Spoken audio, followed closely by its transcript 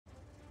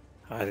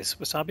Hi, this is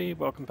Wasabi.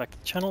 Welcome back to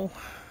the channel.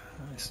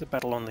 This is a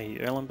battle on the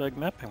Erlenberg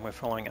map, and we're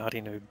following Tanks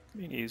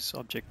in his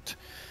Object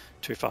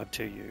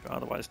 252U,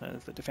 otherwise known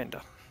as the Defender.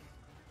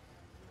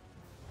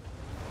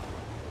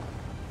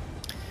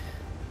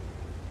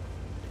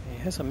 He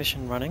has a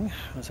mission running.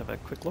 Let's have a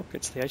quick look.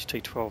 It's the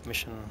HT-12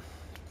 mission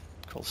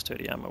called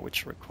Sturdy Armor,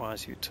 which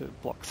requires you to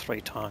block 3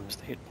 times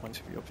the hit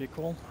points of your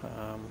vehicle.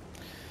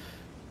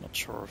 Not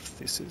sure if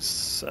this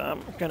is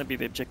going to be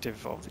the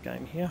objective of the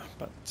game here,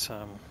 but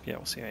yeah,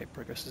 we'll see how he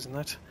progresses in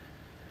that. So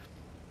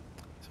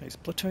he's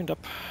platooned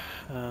up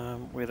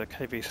with a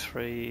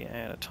KV-3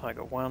 and a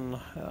Tiger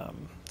 1.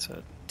 It's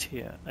a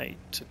Tier 8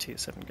 to Tier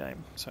 7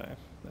 game, so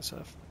there's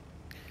a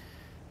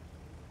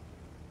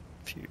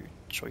few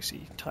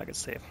choicey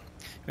targets there.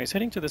 Anyway, he's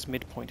heading to this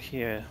midpoint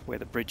here where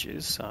the bridge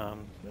is.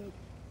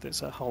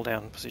 There's a hold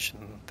down position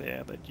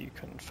there that you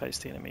can face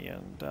the enemy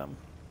and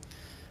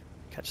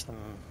catch them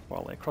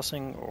while they're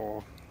crossing,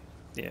 or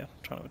yeah,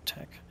 trying to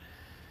attack.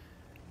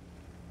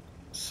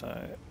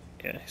 So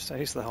yeah, so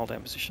here's the hold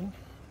down position.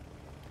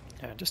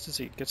 And just as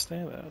he gets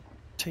there, the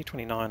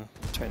T-29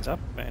 turns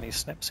up and he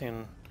snaps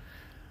in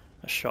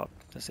a shot.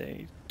 There's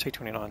a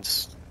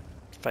T-29's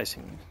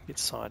facing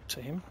its side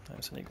to him.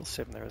 There's an Eagle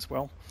 7 there as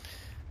well.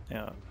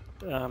 Now,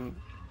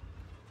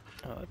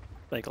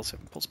 Eagle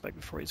 7 pulls back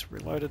before he's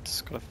reloaded.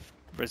 It's got a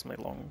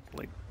reasonably long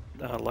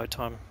load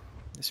time,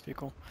 this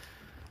vehicle.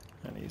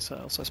 And he's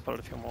also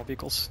spotted a few more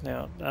vehicles.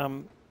 Now,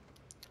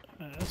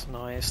 there's an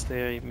IS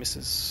there, he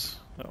misses,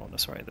 oh no,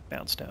 sorry, the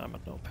bounce down,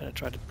 but not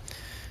penetrated.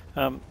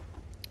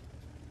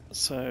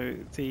 So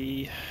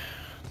the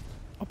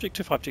Object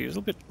 252 is a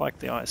little bit like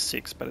the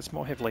IS-6, but it's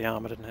more heavily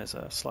armoured and has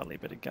a slightly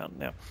better gun.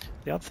 Now,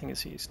 the other thing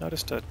is he's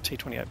noticed a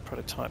T-28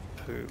 prototype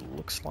who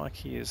looks like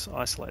he is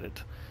isolated.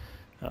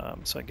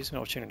 So it gives him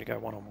an opportunity to go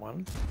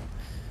one-on-one.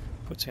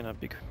 Puts in a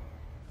big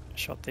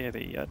shot there,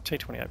 the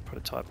T-28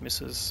 prototype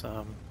misses.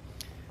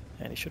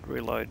 And he should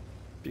reload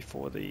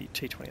before the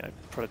T-28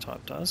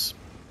 prototype does.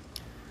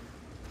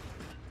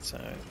 So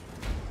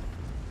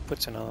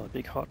puts in another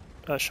big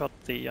shot.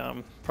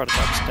 The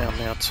prototype's down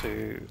now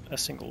to a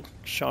single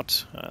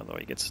shot, though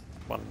he gets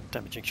one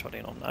damaging shot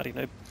in on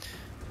Noob.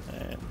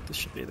 And this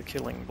should be the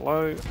killing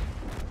blow,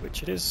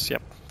 which it is.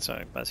 Yep.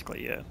 So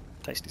basically, yeah,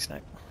 tasty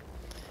snack.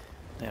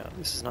 Now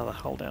this is another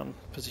hold down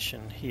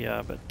position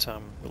here, but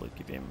will it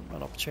give him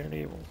an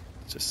opportunity? We'll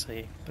just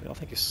see. But I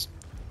think he's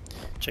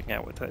checking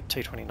out with that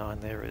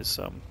T-29 there is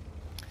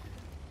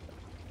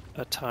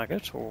a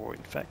target, or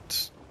in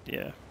fact,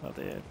 yeah, are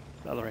there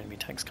other enemy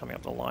tanks coming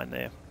up the line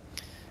there?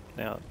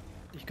 Now,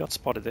 he got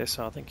spotted there,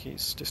 so I think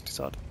he's just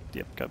decided,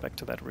 yep, go back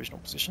to that original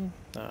position,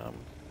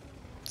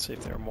 see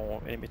if there are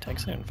more enemy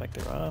tanks there. In fact,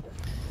 there are.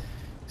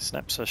 He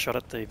snaps a shot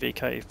at the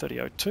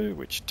VK-3002,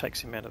 which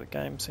takes him out of the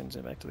game, sends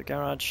him back to the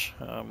garage.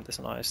 There's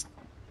an IS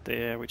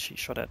there, which he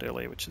shot at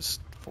earlier, which is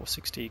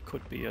 460,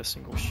 could be a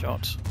single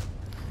shot.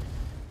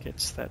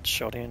 Gets that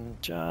shot in,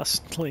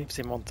 just leaves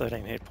him on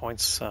 13 hit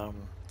points, so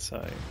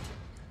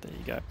there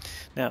you go.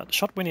 Now, the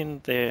shot went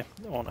in there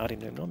on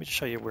Noob. Let me just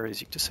show you where it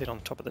is. You can just see it on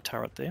top of the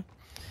turret there.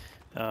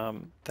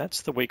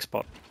 That's the weak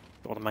spot,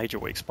 or the major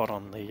weak spot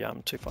on the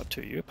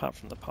 252U, apart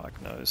from the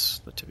pike nose,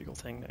 the typical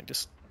thing. They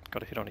just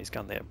got a hit on his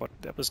gun there, but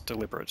that was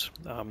deliberate.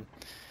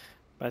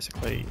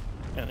 Basically,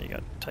 and you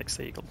go, takes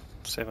the Eagle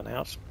 7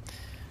 out.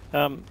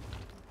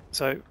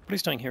 So what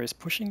he's doing here is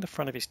pushing the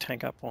front of his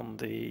tank up on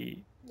the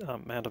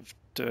amount of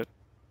dirt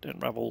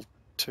and rubble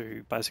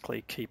to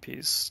basically keep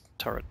his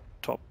turret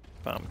top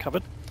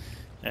covered,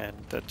 and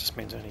that just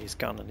means only his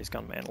gun and his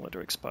gun manlet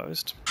are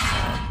exposed.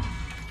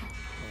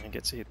 And he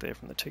gets a hit there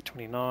from the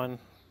T-29.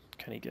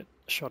 Can he get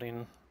a shot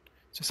in?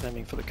 Just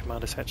aiming for the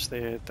commander's hatch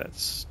there.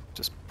 That's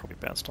just probably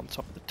bounced on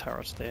top of the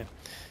turret there.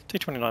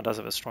 T-29 does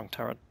have a strong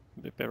turret.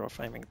 A bit better off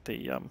aiming at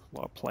the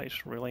lower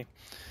plate, really.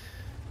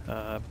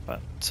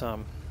 But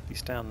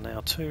he's down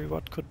now to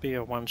what could be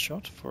a one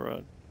shot for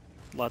a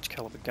large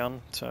caliber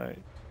gun, so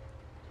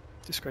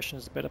discretion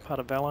is the better part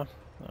of valor.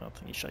 I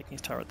think he's shaking his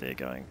turret there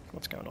going,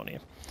 what's going on here?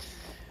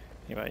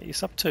 Anyway,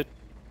 he's up to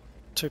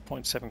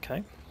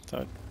 2.7k,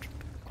 so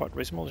quite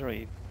reasonable. He's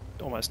already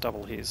almost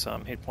double his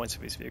hit points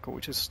of his vehicle,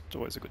 which is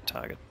always a good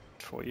target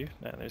for you.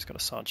 And he's got a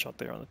side shot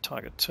there on the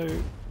Tiger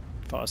 2,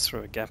 fires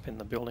through a gap in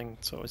the building,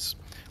 so it's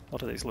a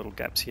lot of these little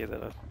gaps here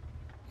that are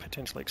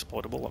potentially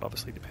exploitable. It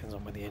obviously depends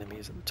on where the enemy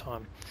is at the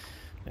time.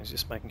 And he's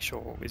just making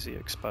sure, is he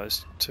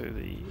exposed to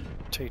the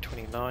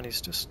T-29?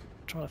 He's just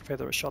trying to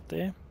feather a shot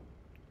there.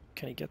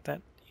 Can he get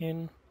that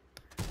in?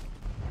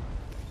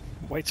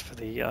 Waits for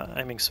the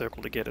aiming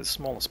circle to get as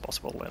small as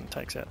possible and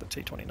takes out the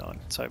T-29.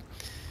 So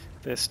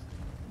there's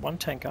one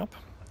tank up,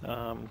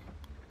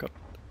 got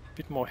a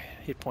bit more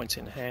hit points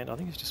in hand. I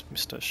think he's just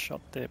missed a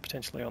shot there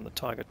potentially on the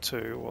Tiger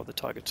 2, or the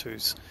Tiger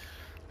 2's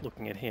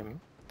looking at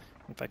him.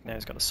 In fact, now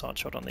he's got a side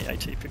shot on the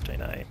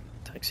AT-15A.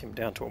 Takes him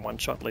down to a one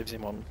shot, leaves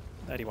him on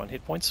 81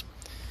 hit points.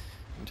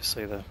 You can just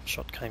see the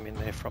shot came in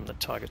there from the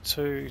Tiger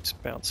 2. It's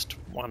bounced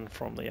one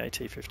from the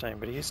AT-15,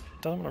 but he doesn't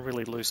want to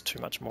really lose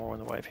too much more in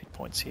the way of hit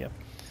points here.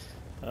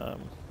 That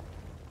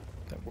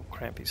will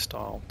cramp his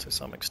style to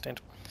some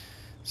extent.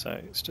 So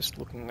it's just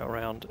looking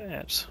around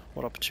at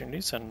what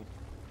opportunities, and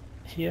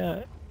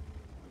here,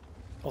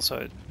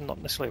 also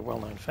not necessarily a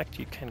well-known fact,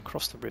 you can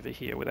cross the river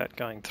here without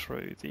going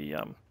through the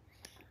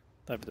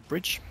over the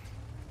bridge.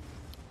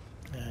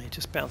 He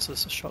just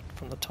bounces a shot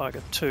from the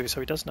Tiger 2, so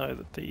he does know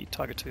that the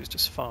Tiger 2 is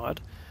just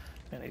fired,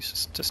 and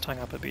he's just hung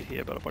up a bit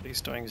here, but what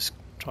he's doing is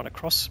trying to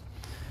cross.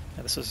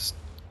 Now this is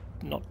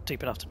not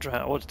deep enough to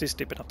drown, or it is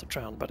deep enough to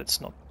drown, but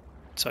it's not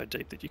so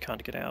deep that you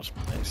can't get out.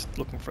 And he's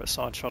looking for a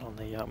side shot on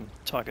the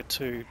Tiger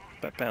 2,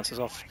 but bounces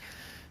off,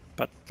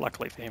 but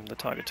luckily for him the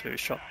Tiger 2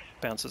 shot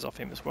bounces off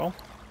him as well.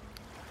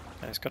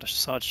 And he's got a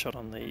side shot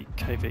on the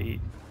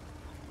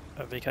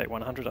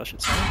VK100, I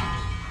should say.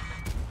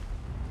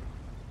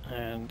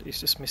 And he's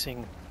just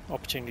missing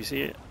opportunities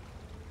here.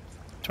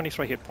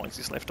 23 hit points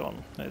he's left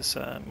on. As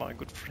my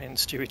good friend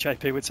Stewie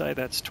JP would say,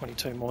 that's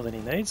 22 more than he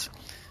needs.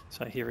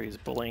 So here he is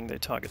bullying the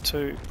Tiger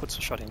 2, puts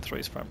a shot in through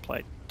his front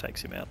plate,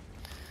 takes him out.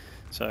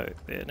 So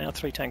there are now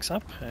 3 tanks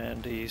up,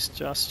 and he's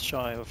just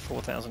shy of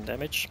 4,000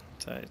 damage.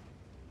 So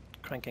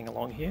cranking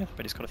along here,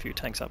 but he's got a few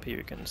tanks up here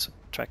you can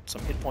subtract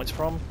some hit points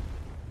from.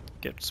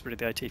 Gets rid of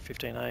the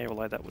AT-15A,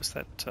 although that was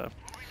that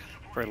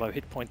very low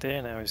hit point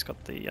there. Now he's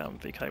got the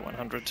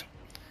VK100.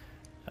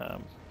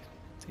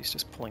 He's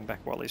just pulling back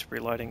while he's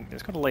reloading.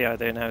 He's got a Leo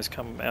there now, who's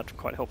come out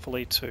quite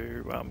helpfully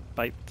to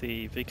bait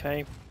the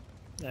VK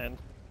and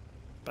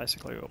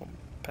basically, or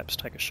perhaps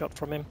take a shot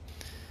from him.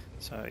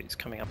 So he's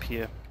coming up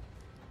here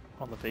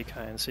on the VK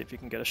and see if you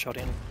can get a shot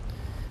in.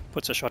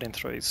 Puts a shot in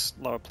through his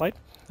lower plate,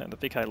 and the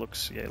VK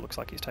looks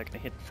like he's taken a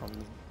hit from.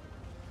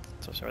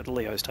 Sorry, the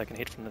Leo's taken a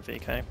hit from the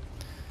VK.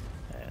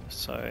 And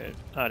so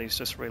Artie's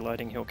just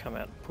reloading, he'll come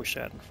out and push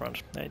out in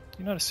front. Now,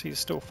 you notice he's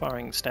still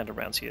firing standard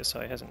rounds here,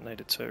 so he hasn't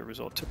needed to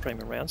resort to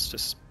premium rounds,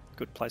 just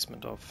good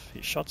placement of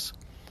his shots.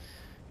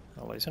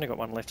 Well, he's only got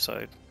one left,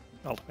 so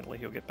ultimately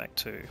he'll get back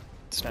to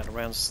standard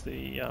rounds.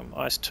 The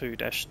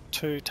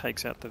IS-2-2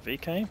 takes out the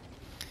VK.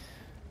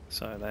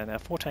 So they're now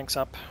 4 tanks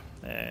up,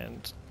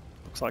 and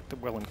looks like they're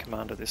well in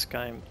command of this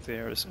game.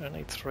 There is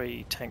only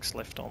 3 tanks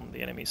left on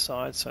the enemy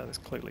side, so this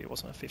clearly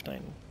wasn't a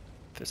 15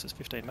 versus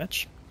 15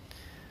 match.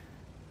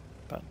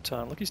 But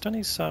look, he's done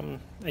his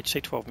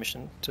HC-12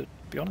 mission. To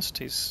be honest,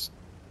 there's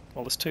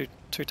two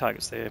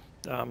targets there.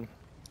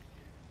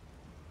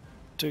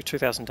 Do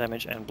 2,000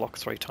 damage and block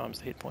 3 times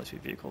the hit points of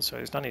your vehicle. So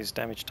he's done his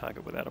damage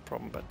target without a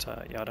problem. But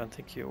yeah, I don't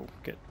think you'll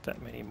get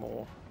that many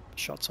more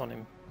shots on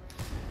him.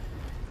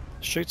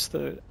 Shoots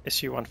the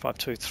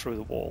Su-152 through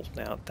the wall.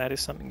 Now that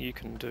is something you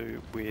can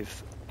do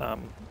with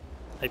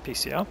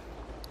APCR.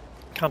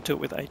 Can't do it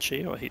with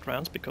HE or heat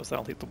rounds because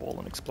they'll hit the wall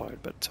and explode,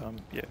 but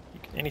yeah,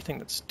 anything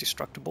that's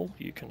destructible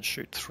you can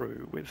shoot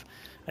through with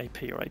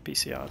AP or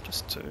APCR,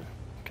 just in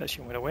case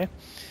you weren't aware.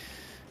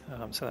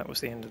 So that was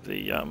the end of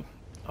the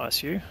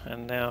ISU,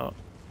 and now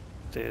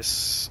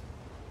there's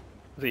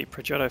the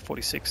Progetto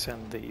 46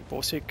 and the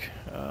Borsig,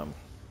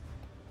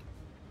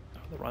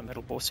 the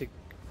Rheinmetall Borsig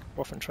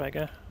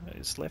Waffenträger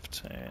is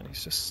left, and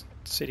he's just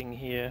sitting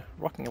here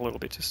rocking a little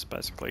bit, just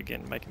basically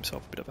again make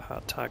himself a bit of a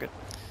hard target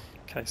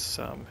in case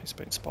he's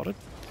been spotted.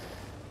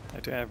 They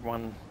do have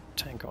 1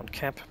 tank on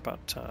camp,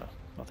 but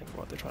I think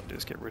what they're trying to do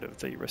is get rid of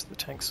the rest of the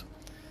tanks.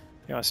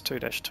 The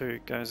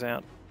IS-2-2 goes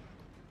out,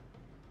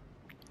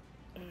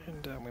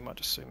 and we might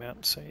just zoom out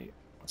and see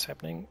what's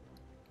happening.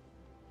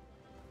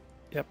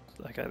 Yep,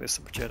 okay, there's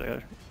the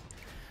Progetto.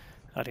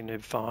 Artie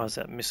Noob fires,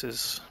 that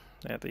misses.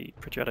 Now the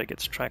Progetto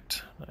gets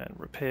tracked and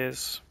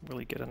repairs. Will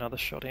he get another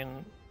shot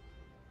in?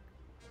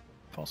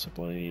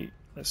 Possibly.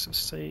 Let's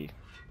just see.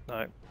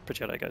 No,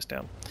 Progetto goes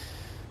down.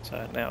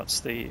 So now it's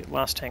the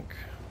last tank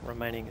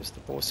remaining is the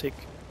Borsig.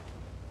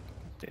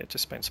 Yeah,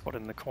 just been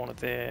spotted in the corner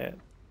there.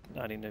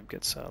 Artie Noob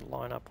gets a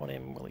line up on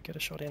him. Will he get a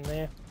shot in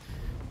there?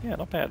 Yeah,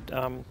 not bad.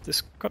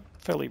 This got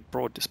fairly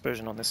broad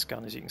dispersion on this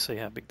gun, as you can see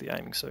how big the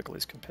aiming circle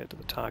is compared to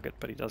the target,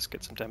 but he does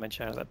get some damage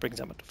out of that. Brings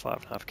him up to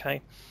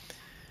 5.5k.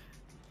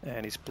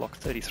 And he's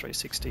blocked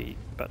 3360,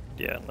 but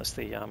yeah, unless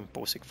the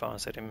Borsig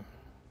fires at him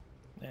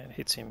and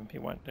hits him, he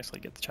won't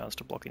necessarily get the chance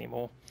to block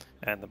anymore,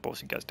 and the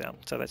Borsig goes down.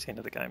 So that's the end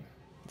of the game.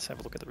 Let's have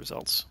a look at the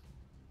results.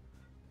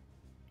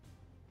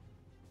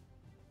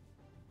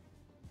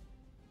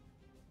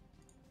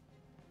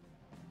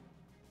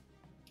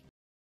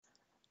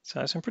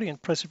 So some pretty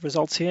impressive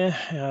results here.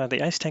 The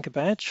Ace Tanker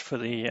badge for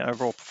the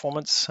overall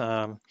performance.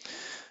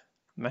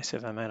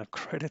 Massive amount of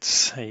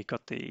credits. He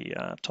got the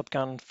Top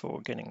Gun for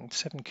getting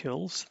 7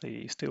 kills,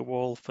 the Steel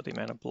Wall for the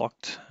amount of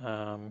blocked,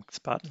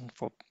 Spartan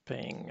for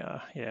being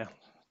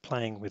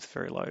playing with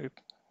very low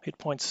hit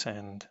points,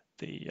 and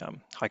the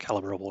High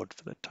Caliber Award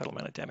for the total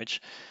amount of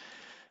damage.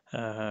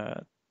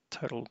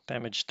 Total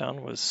damage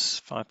done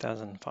was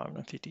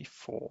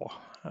 5,554,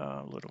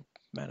 little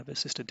amount of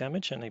assisted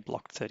damage, and he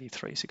blocked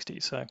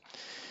 3360. So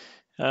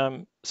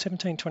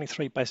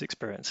 1723 base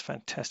experience,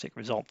 fantastic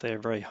result there,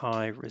 very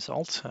high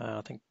result.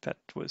 I think that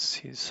was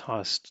his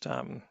highest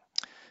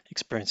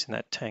experience in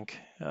that tank.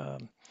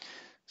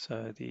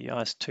 So the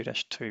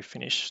IS-2-2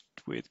 finished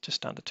with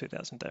just under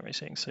 2,000 damage.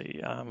 So you can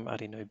see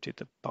Artie Noob did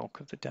the bulk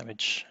of the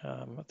damage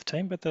of the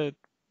team, but the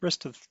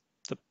rest of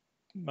the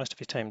most of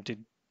his team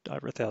did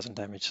over 1,000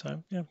 damage,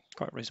 so yeah,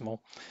 quite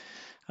reasonable.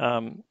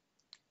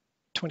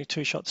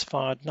 22 shots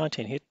fired,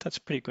 19 hit. That's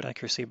pretty good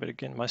accuracy, but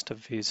again, most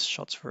of his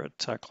shots were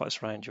at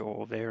close range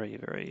or very,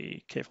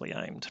 very carefully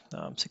aimed.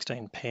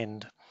 16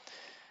 penned,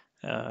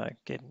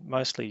 again,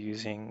 mostly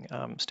using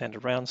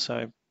standard rounds,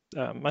 so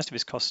most of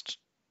his cost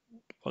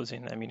was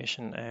in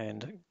ammunition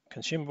and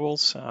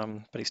consumables,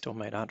 but he still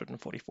made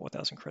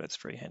 144,000 credits,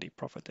 very handy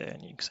profit there,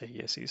 and you can see,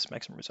 yes, his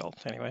maximum result.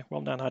 Anyway,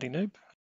 well done, Hardy Noob.